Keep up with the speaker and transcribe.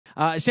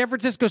A San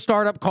Francisco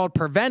startup called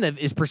Preventive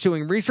is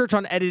pursuing research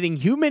on editing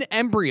human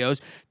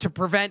embryos to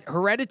prevent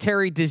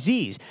hereditary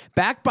disease.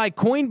 Backed by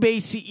Coinbase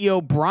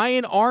CEO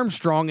Brian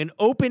Armstrong and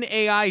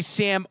OpenAI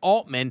Sam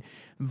Altman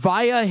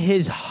via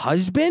his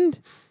husband?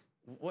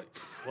 What?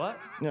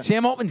 Yeah.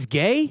 Sam Altman's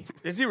gay?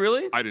 Is he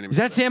really? I didn't even Is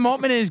that Sam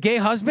Altman and his gay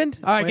husband?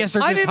 Oh, I guess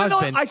they're just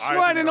husband. I swear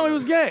I didn't know he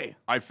was gay.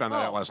 I found that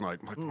out last night.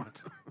 Like,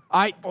 what?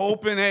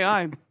 Open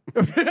AI.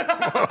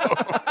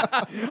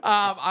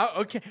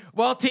 Okay.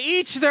 Well, to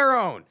each their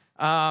own.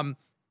 Wow.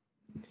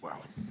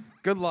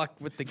 Good luck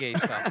with the gay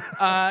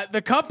stuff.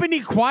 The company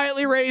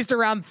quietly raised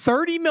around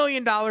 $30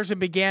 million and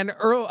began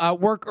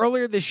work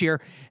earlier this year.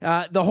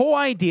 The whole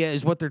idea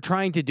is what they're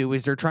trying to do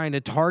is they're trying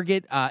to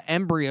target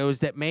embryos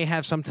that may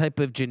have some type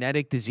of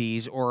genetic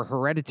disease or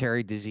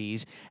hereditary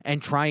disease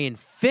and try and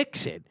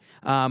fix it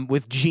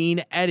with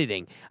gene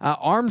editing. Brian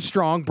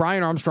Armstrong,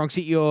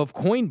 CEO of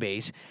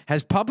Coinbase,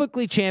 has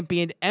publicly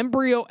championed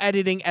embryo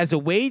editing as a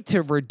way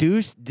to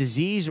reduce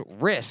disease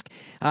risk.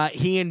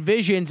 He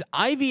envisions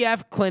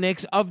IVF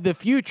clinics of the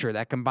future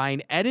that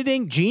combine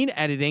gene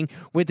editing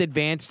with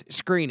advanced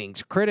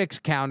screenings. Critics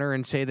counter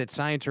and say that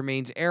science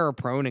remains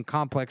error-prone and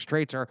complex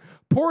traits are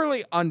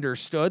poorly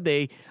understood.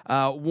 They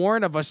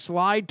warn of a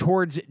slide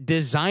towards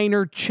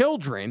designer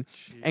children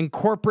and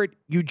corporate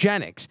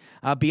eugenics.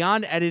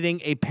 Beyond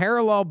editing, a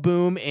parallel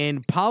boom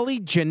in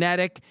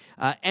polygenetic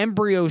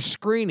embryo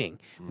screening,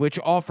 which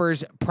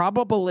offers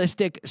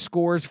probabilistic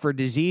scores for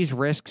disease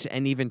risks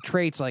and even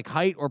traits like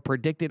height or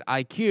predicted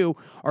IQ,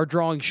 are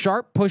drawing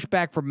sharp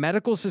pushback from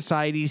medical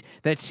societies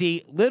that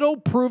see little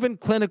proven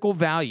clinical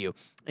value.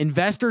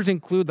 Investors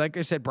include, like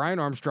I said, Brian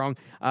Armstrong,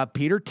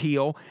 Peter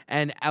Thiel,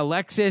 and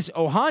Alexis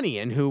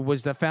Ohanian, who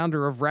was the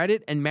founder of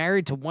Reddit and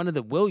married to one of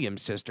the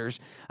Williams sisters,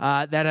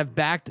 that have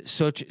backed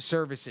such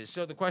services.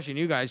 So the question,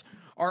 you guys,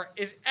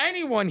 is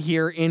anyone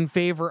here in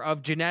favor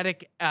of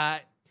genetic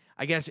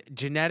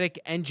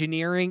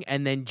engineering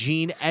and then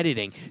gene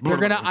editing? They're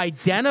going to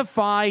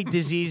identify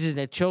diseases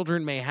that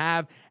children may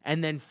have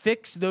and then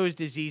fix those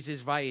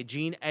diseases via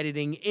gene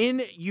editing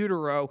in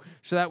utero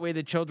so that way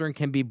the children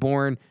can be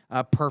born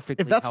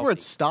perfectly If that's healthy. where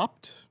it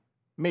stopped,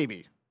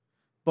 maybe.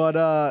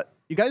 But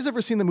you guys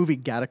ever seen the movie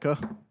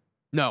Gattaca?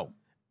 No.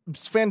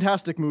 It's a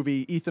fantastic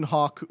movie. Ethan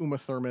Hawke, Uma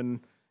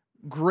Thurman.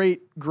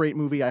 Great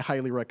movie. I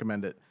highly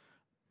recommend it.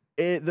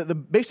 The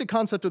basic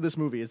concept of this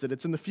movie is that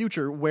it's in the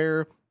future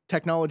where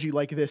technology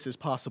like this is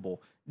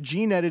possible.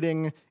 Gene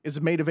editing is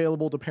made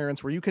available to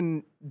parents where you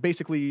can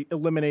basically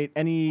eliminate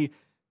any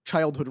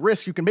childhood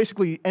risk. You can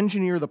basically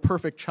engineer the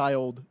perfect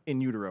child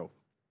in utero.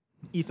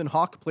 Ethan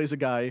Hawke plays a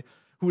guy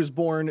who was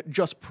born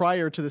just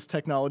prior to this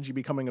technology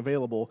becoming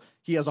available.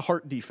 He has a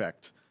heart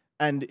defect,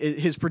 and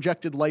his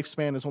projected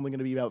lifespan is only going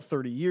to be about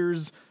 30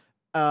 years.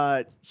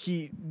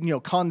 He,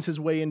 cons his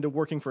way into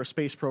working for a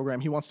space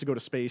program. He wants to go to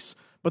space,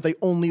 but they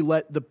only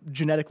let the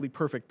genetically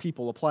perfect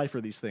people apply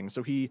for these things.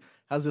 So he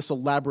has this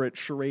elaborate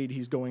charade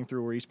he's going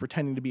through where he's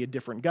pretending to be a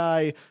different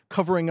guy,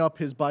 covering up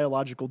his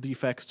biological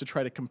defects to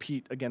try to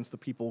compete against the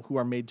people who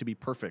are made to be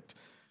perfect.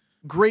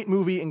 Great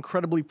movie,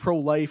 incredibly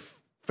pro-life,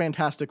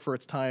 fantastic for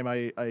its time.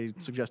 I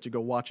suggest you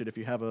go watch it if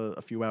you have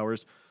a few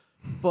hours.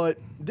 But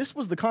this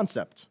was the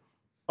concept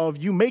of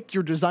you make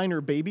your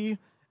designer baby,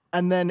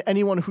 and then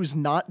anyone who's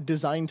not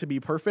designed to be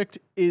perfect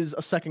is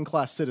a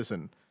second-class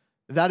citizen.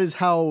 That is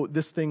how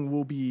this thing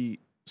will be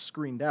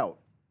screened out.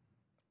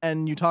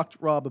 And you talked,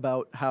 Rob,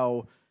 about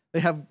how they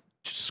have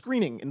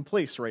screening in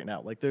place right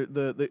now. Like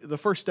the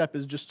first step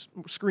is just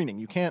screening.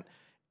 You can't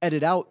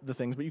edit out the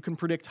things, but you can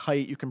predict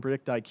height, you can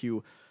predict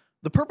IQ.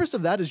 The purpose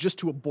of that is just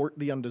to abort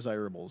the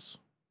undesirables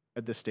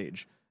at this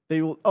stage.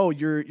 They will,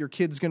 your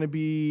kid's going to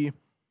be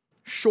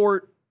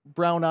short,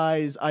 brown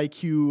eyes,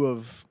 IQ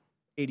of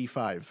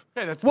 85.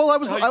 Hey, that's I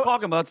was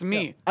talking about. That's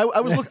me. Yeah.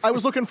 I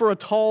was looking for a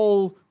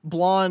tall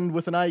blonde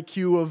with an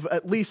IQ of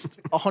at least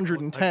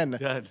 110.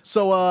 Oh,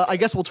 so I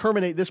guess we'll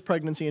terminate this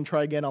pregnancy and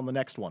try again on the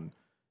next one.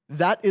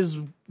 That is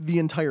the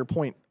entire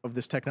point of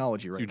this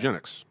technology right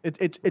Eugenics. now.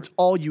 It's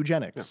all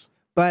eugenics.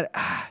 Yeah. But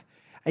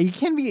you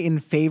can't be in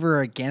favor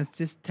or against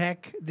this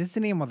tech. This is the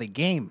name of the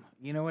game.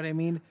 You know what I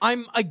mean?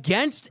 I'm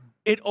against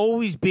it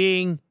always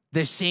being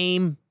the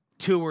same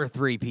 2 or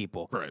 3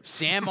 people. Right.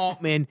 Sam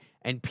Altman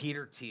and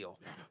Peter Thiel.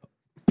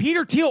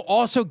 Peter Thiel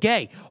also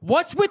gay.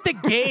 What's with the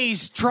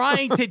gays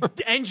trying to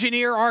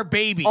engineer our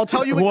babies? I'll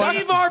tell you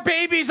Leave our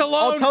babies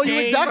alone. I'll tell you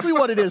gays. exactly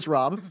what it is,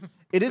 Rob.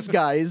 It is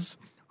guys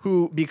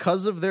who,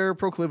 because of their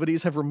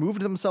proclivities, have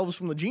removed themselves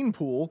from the gene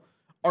pool,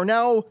 are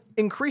now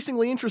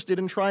increasingly interested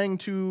in trying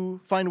to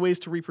find ways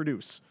to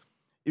reproduce.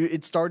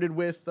 It started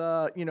with,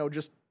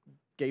 just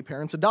gay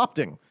parents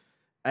adopting,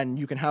 and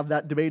you can have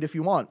that debate if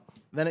you want.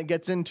 Then it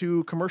gets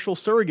into commercial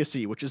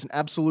surrogacy, which is an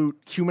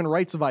absolute human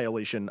rights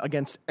violation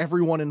against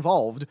everyone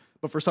involved.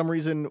 But for some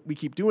reason, we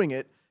keep doing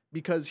it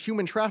because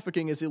human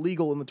trafficking is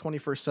illegal in the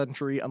 21st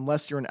century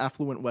unless you're an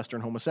affluent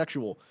Western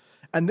homosexual.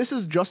 And this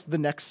is just the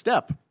next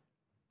step.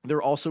 They're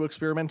also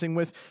experimenting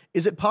with,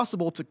 is it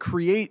possible to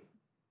create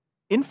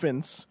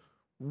infants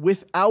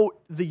without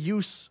the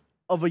use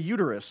of a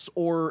uterus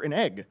or an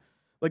egg?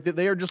 Like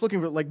they are just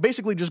looking for like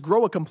basically just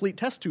grow a complete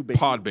test tube baby.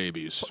 Pod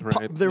babies,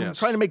 right? They're Yes.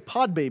 trying to make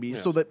pod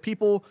babies so that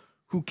people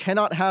who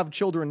cannot have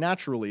children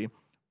naturally,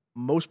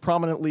 most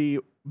prominently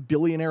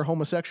billionaire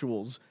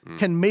homosexuals,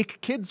 can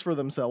make kids for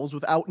themselves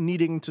without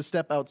needing to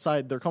step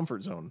outside their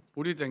comfort zone.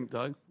 What do you think,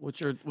 Doug?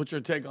 What's your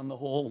take on the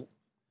whole?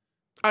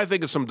 I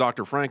think it's some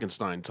Dr.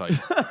 Frankenstein type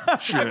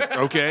shit.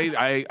 Okay,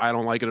 I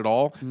don't like it at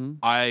all.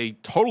 I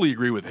totally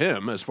agree with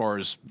him as far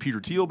as Peter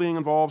Thiel being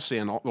involved.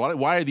 Saying,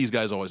 why are these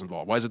guys always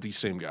involved? Why is it these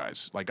same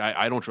guys? Like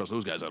I don't trust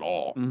those guys at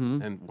all.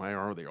 And why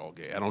are they all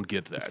gay? I don't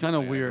get that. It's kind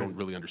of weird. I don't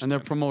really understand. And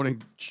they're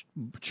promoting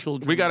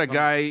children. We got a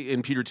guy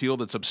in Peter Thiel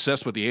that's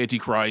obsessed with the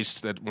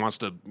Antichrist that wants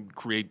to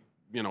create,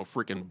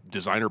 freaking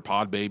designer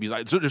pod babies.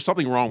 So there's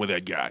something wrong with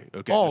that guy.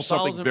 Okay, Oh, there's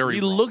something very.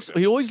 He wrong looks. with that.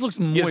 He always looks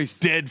He has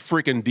moist. dead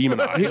freaking demon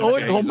eyes. He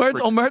always, okay? He's a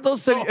Omerto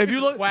said, if you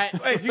look, Wet.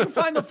 if you can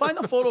find the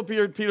photo of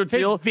Peter His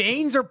Thiel,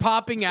 veins are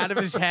popping out of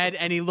his head,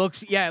 and he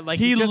looks, like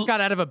he He just l- got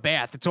out of a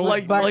bath. It's all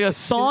like a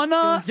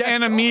sauna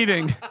and a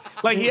meeting.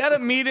 Like he had a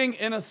meeting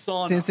in a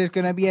sauna. Since there's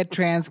going to be a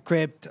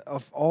transcript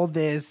of all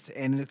this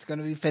and it's going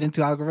to be fed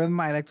into algorithm,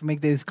 I like to make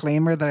the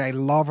disclaimer that I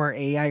love our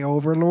AI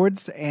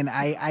overlords and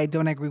I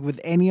don't agree with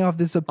any of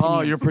this opinion.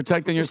 Oh, you're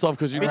protecting yourself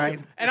because you. right.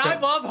 And I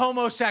love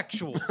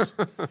homosexuals. So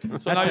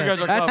now you guys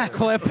are That's a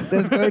covered. clip.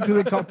 Let's go into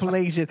the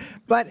compilation.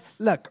 But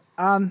look,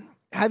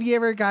 have you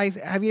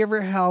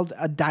ever held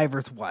a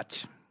diver's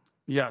watch?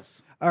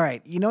 Yes. All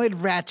right, it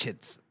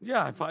ratchets.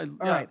 Yeah. If I. All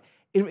right.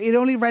 It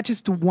only ratchets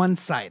to one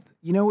side.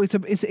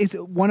 It's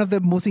one of the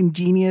most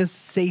ingenious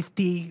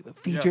safety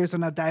features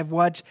on a dive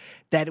watch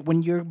that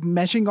when you're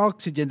measuring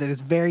oxygen, that is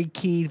very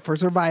key for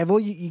survival.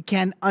 You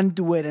can't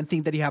undo it and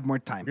think that you have more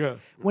time. Yeah.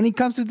 When it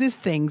comes to these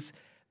things,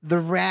 the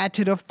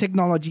ratchet of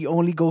technology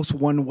only goes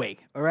one way.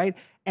 All right.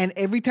 And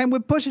every time we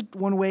push it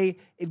one way,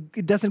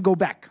 it doesn't go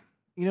back.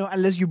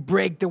 Unless you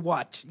break the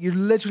watch. You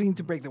literally need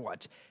to break the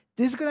watch.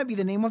 This is going to be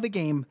the name of the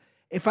game.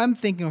 If I'm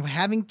thinking of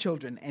having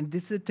children and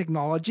this is a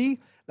technology,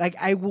 like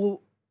I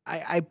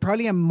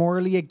probably am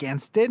morally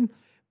against it,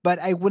 but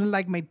I wouldn't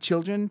like my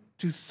children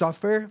to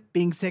suffer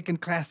being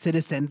second-class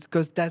citizens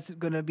because that's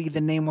going to be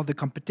the name of the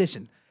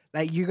competition.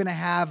 Like you're going to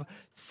have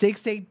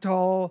 6'8"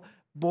 tall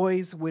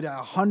boys with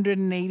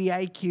 180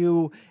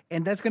 IQ,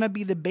 and that's going to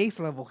be the base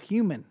level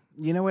human.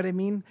 You know what I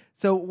mean?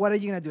 So what are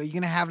you going to do? Are you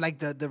going to have like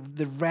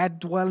the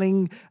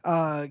rat-dwelling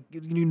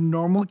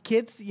normal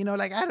kids?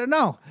 I don't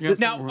know.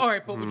 Now, all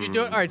right, but would you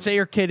do it? All right, say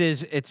your kid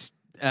is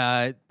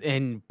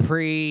in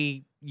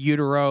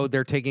pre-utero,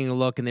 they're taking a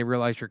look and they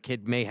realize your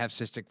kid may have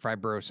cystic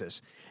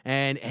fibrosis.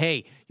 And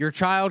hey, your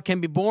child can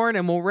be born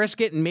and we'll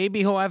risk it, and maybe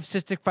he'll have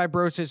cystic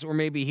fibrosis or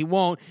maybe he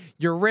won't.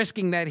 You're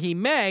risking that he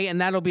may,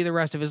 and that'll be the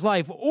rest of his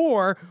life.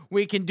 Or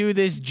we can do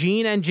this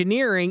gene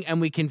engineering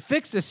and we can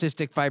fix the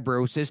cystic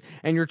fibrosis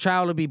and your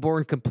child will be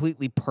born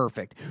completely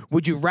perfect.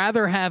 Would you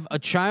rather have a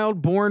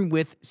child born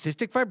with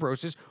cystic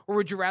fibrosis, or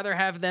would you rather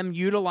have them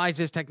utilize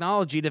this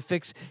technology to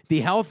fix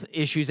the health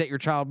issues that your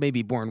child may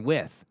be born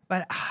with?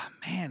 But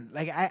man,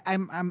 like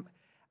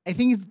I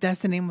think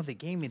that's the name of the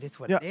game. It is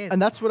what it is. And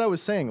that's what I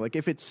was saying. Like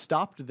if it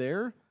stopped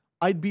there,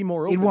 I'd be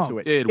more open won't. to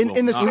it. It will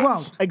in the not. same- It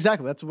won't.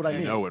 Exactly. That's what I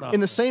mean. know it In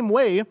the same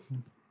way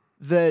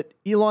that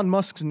Elon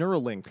Musk's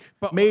Neuralink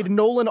made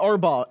Nolan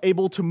Arbaugh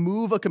able to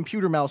move a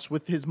computer mouse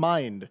with his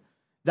mind.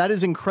 That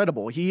is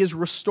incredible. He is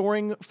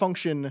restoring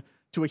function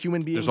to a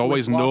human being. There's who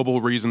always is lost.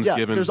 noble reasons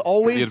given There's for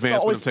always the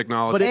advancement always- of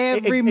technology. But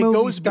Every it movie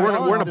goes starts-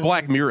 beyond. we're in a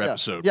Black Mirror Yeah.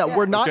 episode. Yeah,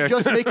 we're not Okay.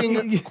 just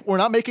making we're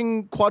not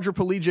making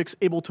quadriplegics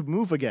able to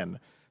move again.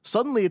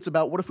 Suddenly it's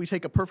about what if we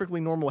take a perfectly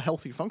normal,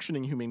 healthy,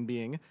 functioning human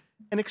being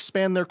and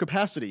expand their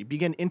capacity,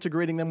 begin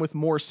integrating them with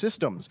more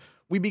systems.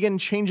 We begin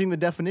changing the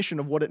definition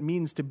of what it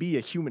means to be a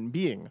human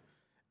being.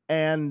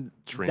 And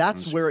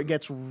that's where it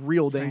gets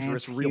real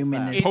dangerous, real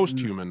fast. Transhumanism.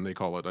 Post-human, they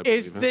call it. I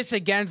Is believe. this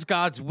against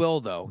God's will,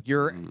 though?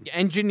 You're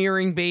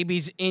engineering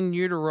babies in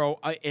utero,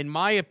 in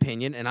my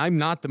opinion, and I'm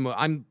not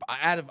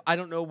I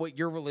don't know what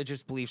your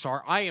religious beliefs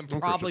are. I am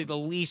probably the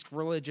least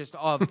religious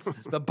of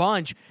the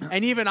bunch,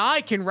 and even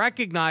I can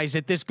recognize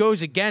that this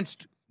goes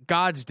against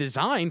God's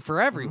design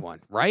for everyone,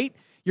 right?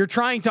 You're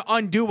trying to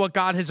undo what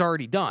God has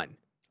already done.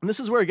 And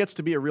this is where it gets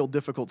to be a real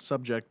difficult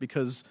subject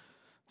because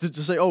to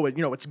say,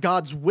 it's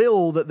God's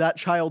will that that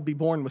child be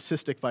born with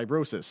cystic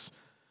fibrosis.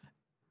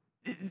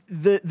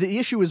 The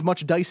issue is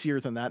much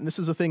dicier than that, and this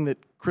is a thing that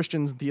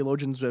Christians and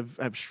theologians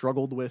have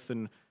struggled with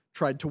and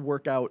tried to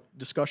work out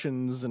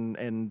discussions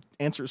and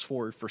answers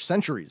for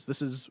centuries.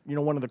 This is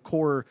one of the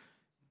core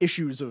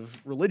issues of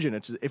religion.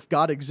 It's if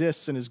God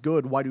exists and is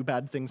good, why do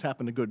bad things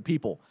happen to good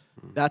people?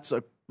 That's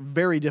a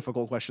very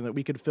difficult question that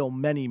we could fill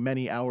many,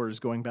 many hours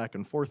going back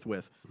and forth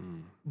with.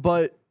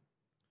 But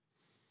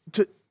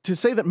to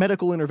say that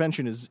medical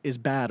intervention is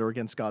bad or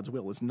against God's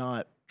will is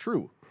not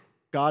true.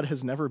 God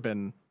has never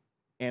been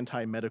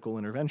anti-medical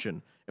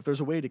intervention. If there's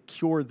a way to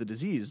cure the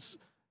disease,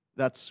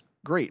 that's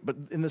great. But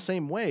in the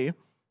same way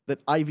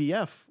that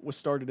IVF was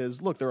started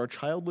as, look, there are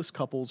childless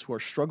couples who are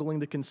struggling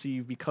to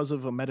conceive because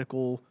of a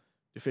medical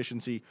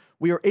deficiency.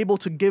 We are able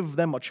to give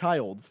them a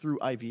child through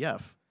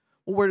IVF.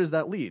 Well, where does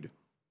that lead?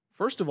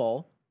 First of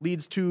all,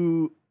 leads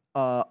to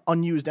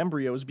unused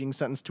embryos being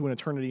sentenced to an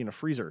eternity in a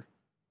freezer.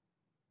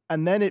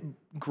 And then it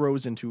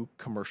grows into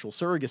commercial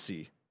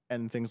surrogacy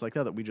and things like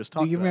that we just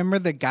talked about. Do you remember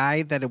the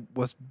guy that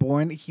was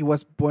born? He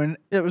was born.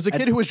 Yeah, it was a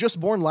kid who was just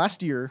born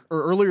last year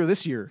or earlier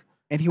this year.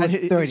 And he was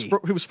 30.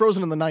 He was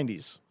frozen in the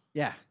 90s.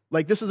 Yeah.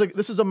 Like this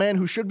is a man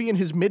who should be in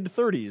his mid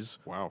 30s.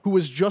 Wow. Who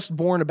was just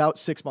born about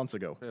 6 months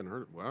ago. I hadn't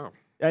heard it. Wow.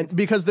 And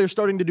because they're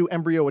starting to do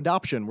embryo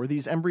adoption, where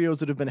these embryos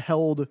that have been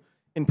held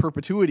in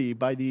perpetuity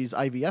by these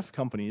IVF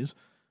companies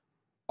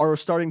are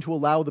starting to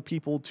allow the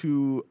people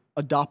to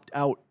adopt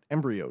out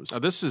embryos.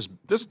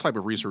 This type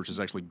of research is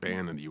actually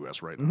banned in the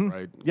U.S. right now,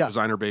 right? Yeah.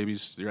 Designer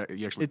babies, you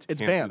actually It's can't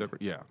do banned. that.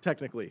 Yeah,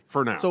 Technically.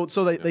 for now.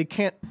 So they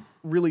can't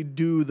really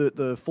do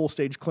the full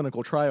stage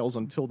clinical trials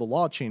until the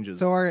law changes.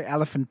 So are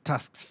elephant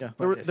tusks. Yeah.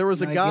 There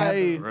was a If you guy.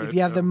 have, if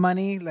you have the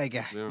money, like,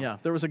 Yeah,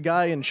 there was a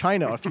guy in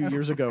China a few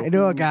years ago. I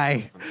know a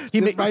guy.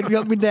 He made right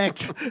behind me neck.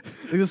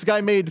 This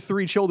guy made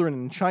 3 children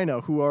in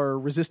China who are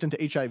resistant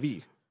to HIV,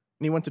 and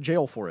he went to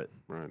jail for it.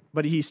 Right.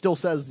 But he still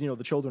says, the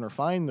children are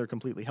fine; they're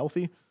completely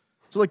healthy.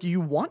 So, like,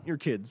 you want your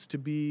kids to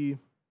be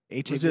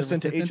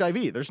resistant to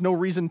HIV. There's no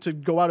reason to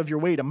go out of your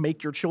way to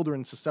make your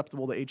children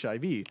susceptible to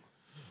HIV.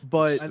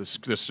 But This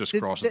just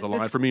crosses the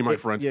line for me, my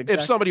friend. yeah,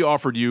 exactly. If somebody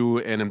offered you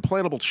an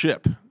implantable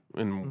chip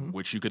in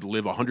which you could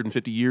live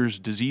 150 years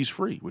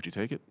disease-free, would you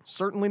take it?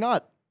 certainly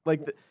not.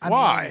 Like,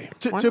 Why?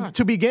 Why To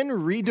not? begin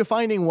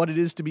redefining what it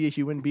is to be a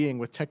human being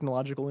with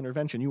technological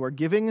intervention, you are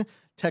giving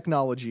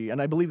technology,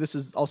 and I believe this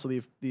is also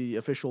the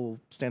official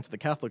stance of the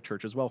Catholic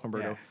Church as well,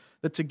 Humberto,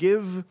 that to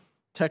give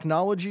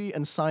technology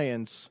and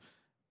science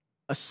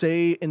a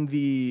say in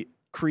the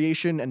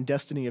creation and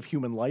destiny of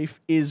human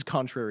life is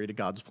contrary to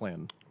God's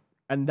plan.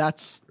 And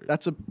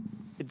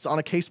it's on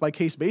a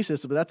case-by-case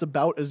basis, but that's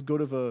about as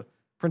good of a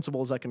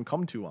principle as I can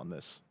come to on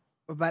this.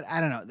 But I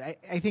don't know.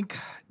 I think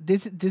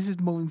this is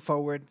moving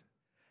forward.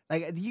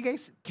 Like, did you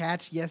guys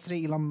catch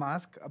yesterday Elon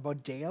Musk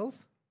about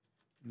jails?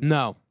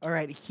 No. All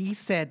right, he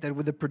said that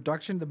with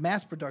the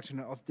mass production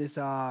of this,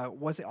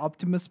 was it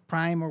Optimus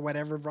Prime or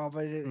whatever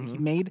robot he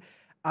made,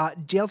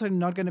 jails are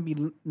not going to be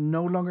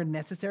no longer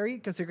necessary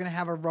because they're going to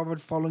have a robot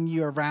following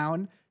you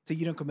around so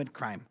you don't commit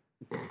crime.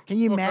 Can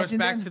you Well, it goes imagine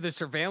back that? to the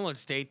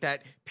surveillance state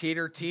that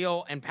Peter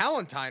Thiel and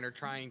Palantine are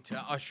trying to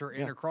usher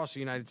in across the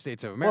United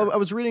States of America. Well, I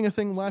was reading a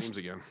thing Names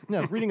again.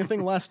 reading a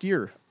thing last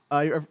year.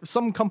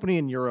 Some company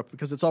in Europe,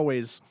 because it's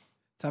always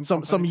some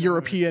company in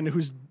European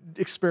who's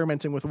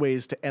experimenting with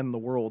ways to end the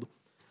world.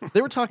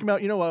 They were talking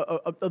about,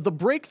 the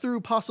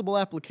breakthrough possible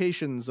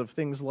applications of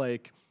things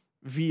like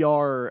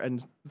VR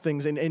and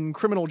things in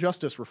criminal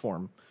justice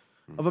reform.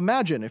 Of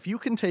imagine if you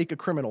can take a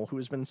criminal who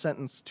has been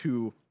sentenced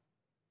to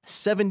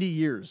 70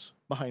 years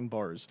behind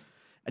bars,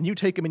 and you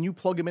take him and you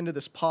plug him into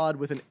this pod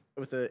with an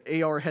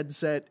AR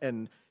headset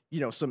and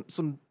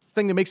some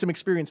thing that makes him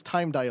experience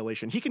time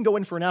dilation. He can go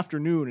in for an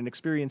afternoon and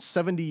experience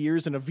 70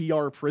 years in a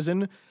VR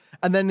prison,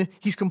 and then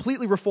he's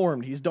completely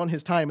reformed. He's done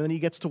his time, and then he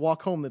gets to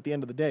walk home at the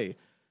end of the day.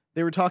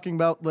 They were talking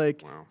about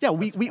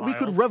we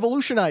could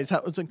revolutionize how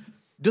it's like.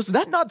 Does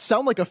that not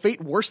sound like a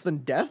fate worse than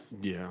death?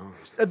 Yeah.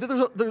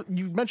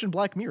 You mentioned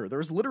Black Mirror.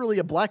 There's literally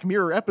a Black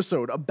Mirror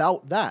episode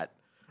about that.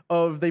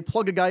 They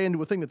plug a guy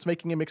into a thing that's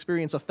making him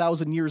experience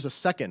 1,000 years a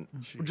second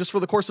just for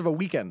the course of a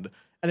weekend,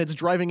 and it's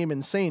driving him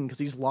insane because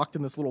he's locked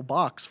in this little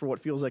box for what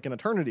feels like an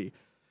eternity.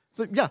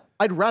 So yeah,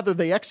 I'd rather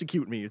they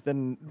execute me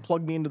than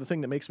plug me into the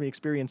thing that makes me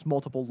experience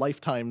multiple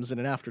lifetimes in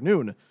an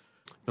afternoon.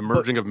 The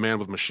merging of man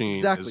with machine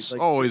Exactly, has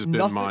like, always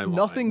been my line.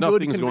 nothing good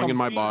Nothing's can going come- in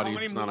my How body.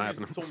 many It's not movies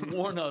happening. to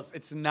warn us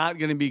it's not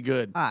going to be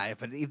good. But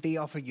if they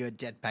offer you a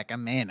jetpack,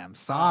 I'm in. I'm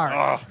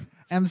sorry.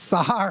 I'm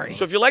sorry.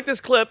 So if you like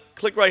this clip,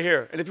 click right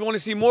here. And if you want to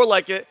see more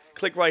like it,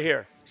 click right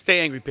here. Stay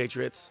angry,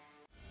 Patriots.